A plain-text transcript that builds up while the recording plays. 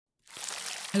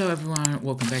Hello everyone,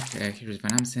 welcome back. Here is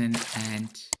vanAmsen,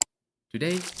 and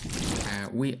today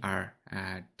we are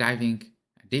diving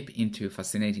deep into a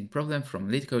fascinating problem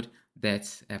from LeetCode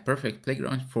that's a perfect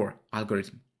playground for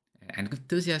algorithm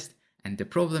enthusiasts. And the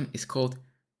problem is called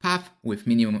path with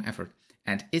minimum effort,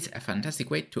 and it's a fantastic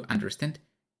way to understand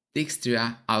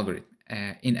Dijkstra algorithm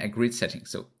in a grid setting.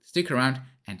 So stick around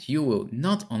and you will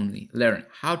not only learn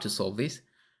how to solve this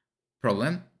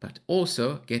problem, but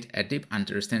also get a deep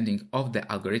understanding of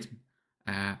the algorithm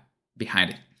behind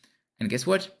it. And guess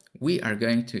what? We are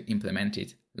going to implement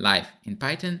it live in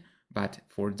Python, but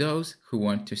for those who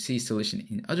want to see solution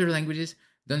in other languages,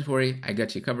 don't worry, I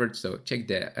got you covered, so check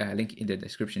the link in the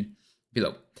description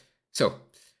below. So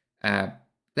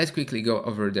let's quickly go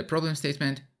over the problem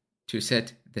statement to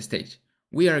set the stage.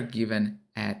 We are given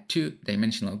a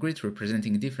two-dimensional grid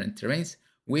representing different terrains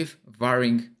with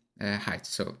varying heights.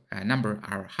 So number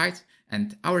our heights,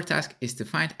 and our task is to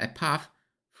find a path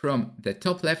from the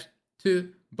top left to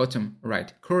bottom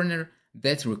right corner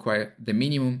that require the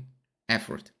minimum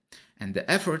effort. And the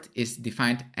effort is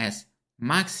defined as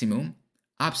maximum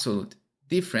absolute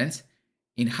difference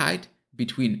in height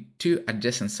between two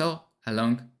adjacent cells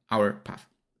along our path.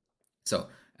 So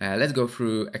let's go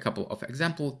through a couple of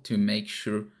examples to make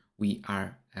sure we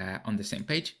are on the same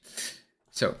page.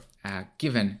 So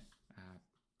given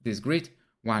this grid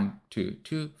 1, 2,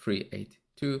 2, 3, 8,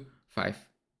 2, 5,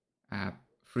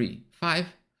 3, 5,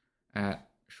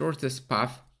 shortest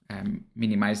path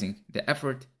minimizing the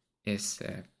effort is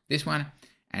this one.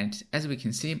 And as we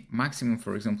can see, maximum,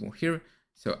 for example, here,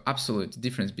 so absolute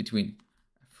difference between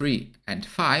 3 and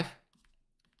 5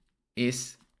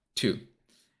 is 2.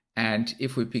 And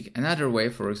if we pick another way,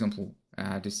 for example,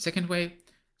 the second way,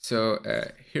 so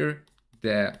here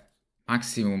the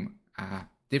maximum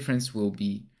difference will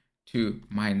be 2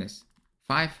 minus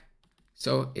 5,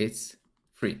 so it's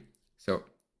 3. So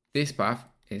this path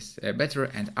is better,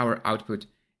 and our output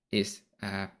is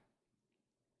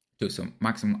 2, so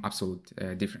maximum absolute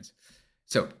difference.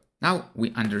 So now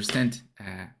we understand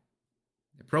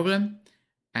the problem,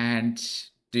 and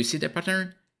do you see the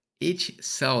pattern? Each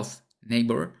cell's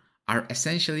neighbor are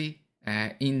essentially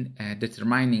in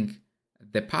determining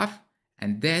the path,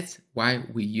 and that's why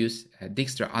we use a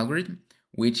Dijkstra algorithm,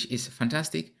 which is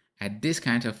fantastic at this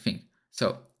kind of thing.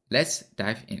 So let's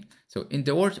dive in. So in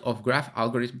the world of graph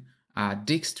algorithm,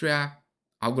 Dijkstra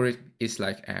algorithm is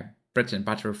like a bread and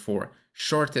butter for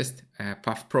shortest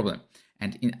path problem.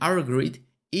 And in our grid,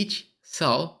 each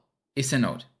cell is a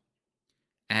node.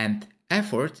 And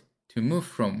effort to move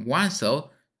from one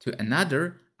cell to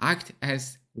another act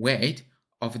as weight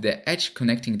of the edge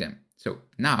connecting them. So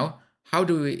now, how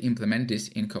do we implement this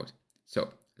in code?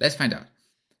 So let's find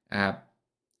out.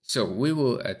 So we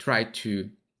will try to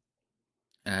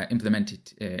implement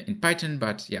it in Python,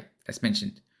 but yeah, as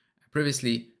mentioned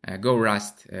previously, Go,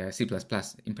 Rust, C++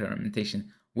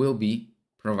 implementation will be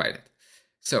provided.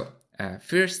 So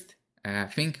first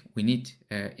thing we need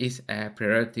is a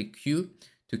priority queue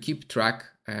to keep track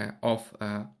of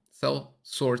cells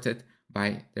sorted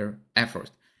by their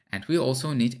effort. And we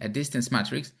also need a distance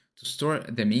matrix to store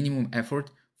the minimum effort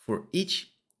for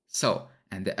each cell.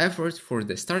 And the effort for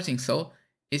the starting cell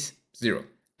is 0.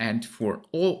 And for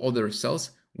all other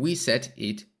cells, we set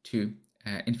it to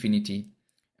infinity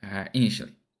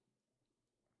initially.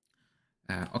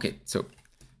 Okay, so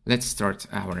let's start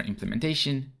our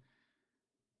implementation.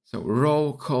 So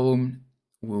row column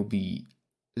will be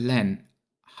len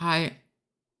high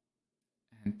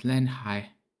and len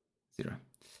high 0.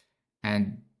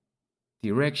 And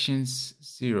directions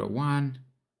 0, 1,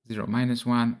 0, minus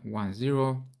 1, 1,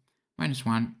 0, minus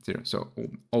 1, 0. So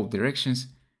all directions,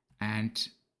 and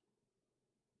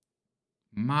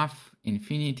math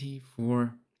infinity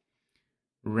for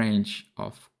range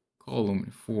of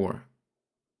column 4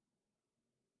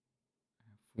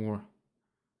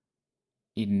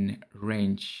 in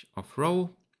range of row,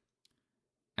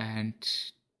 and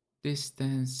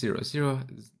distance 0, 0,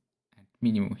 and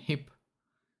minimum heap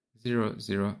 0,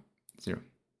 0, 0.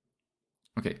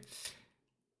 Okay,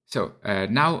 so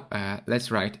now let's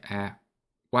write a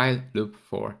while loop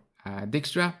for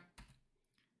Dijkstra.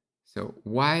 So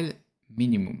while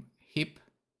minimum heap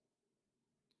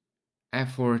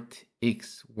effort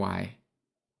x, y,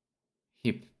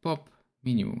 heap pop,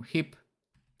 minimum heap,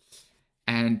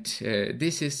 and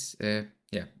this is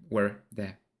where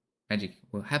the magic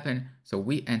will happen. So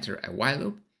we enter a while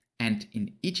loop, and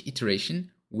in each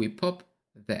iteration we pop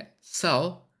the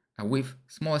cell with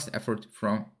smallest effort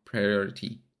from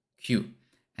priority queue,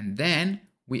 and then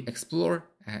we explore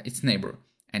its neighbor.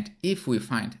 And if we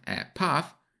find a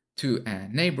path to a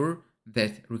neighbor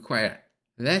that require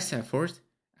less effort,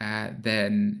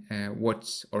 than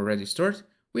what's already stored,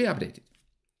 we update it.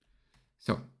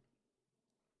 So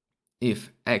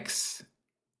if x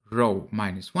row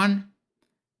minus 1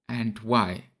 and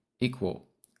y equal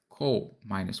col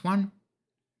minus 1,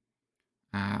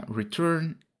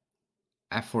 return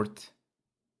effort,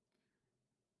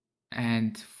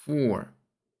 and for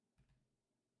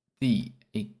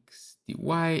dx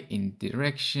dy in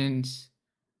directions,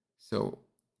 so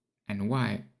and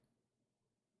y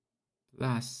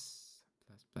plus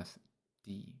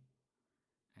d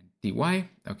and dy,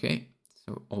 okay,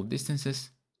 so all distances,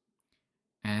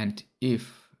 and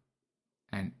if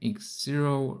and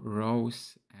x0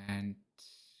 rows and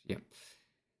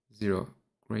 0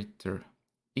 greater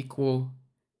equal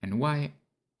and y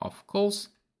of cols,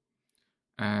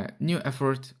 new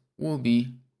effort will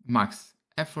be max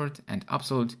effort and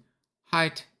absolute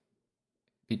height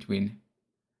between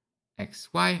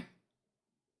xy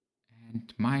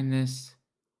and minus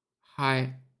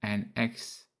high and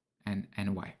x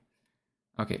and y.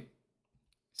 Okay,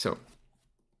 so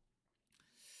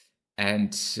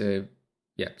and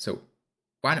so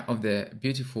one of the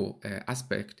beautiful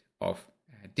aspect of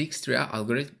Dijkstra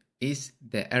algorithm is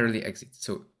the early exit.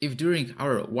 So if during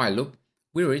our while loop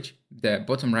we reach the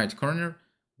bottom right corner,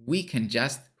 we can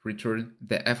just return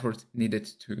the effort needed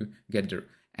to get there,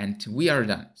 and we are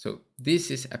done. So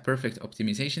this is a perfect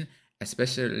optimization,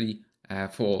 especially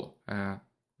for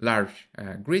large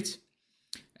grids.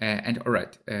 And all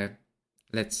right,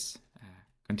 let's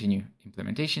continue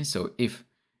implementation. So if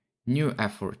new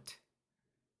effort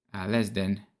less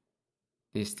than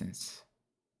distance,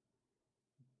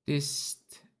 this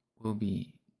will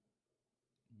be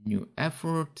new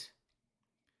effort,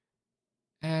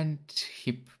 and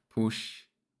heap push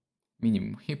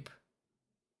minimum heap,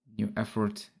 new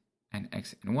effort, and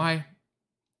x and y.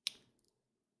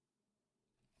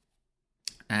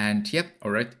 And yep,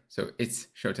 all right, so it's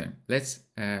showtime. Let's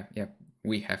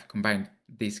we have combined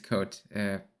this code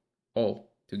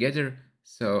all together.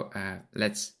 So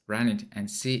let's run it and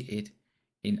see it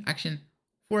in action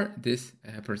for this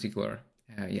particular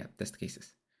test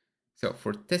cases. So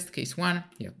for test case 1,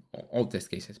 all test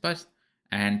cases passed,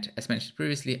 and as mentioned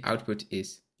previously, output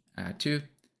is 2.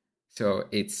 So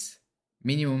it's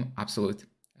minimum absolute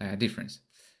difference.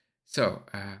 So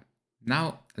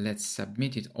now let's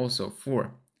submit it also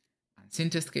for unseen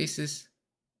test cases.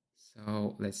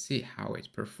 So let's see how it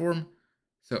performs.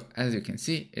 So as you can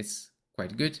see, it's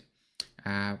quite good.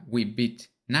 We beat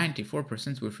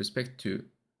 94% with respect to,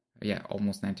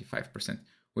 almost 95%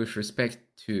 with respect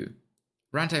to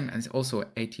runtime, and also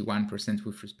 81%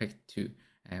 with respect to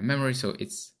memory. So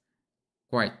it's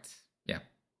quite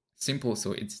simple.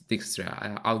 So it's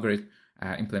Dijkstra algorithm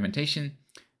implementation,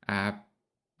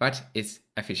 but it's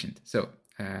efficient. So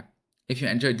if you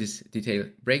enjoyed this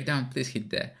detailed breakdown, please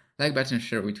hit the like button,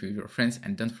 share it with your friends,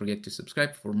 and don't forget to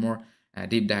subscribe for more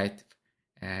deep dive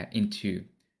into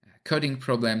coding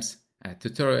problems,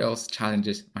 tutorials,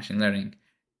 challenges, machine learning,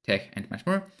 tech, and much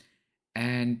more.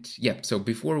 And so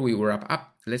before we wrap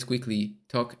up, let's quickly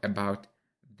talk about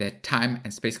the time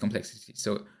and space complexity.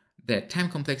 So the time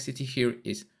complexity here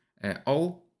is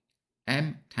O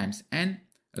m times n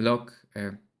log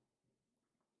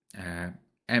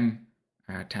m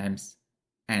times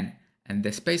n, and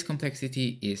the space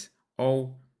complexity is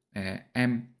O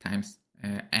m times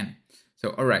n.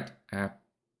 So all right,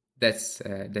 that's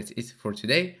it for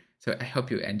today. So I hope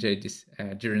you enjoyed this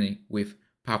journey with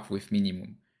PUP with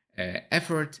minimum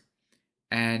effort,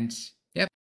 and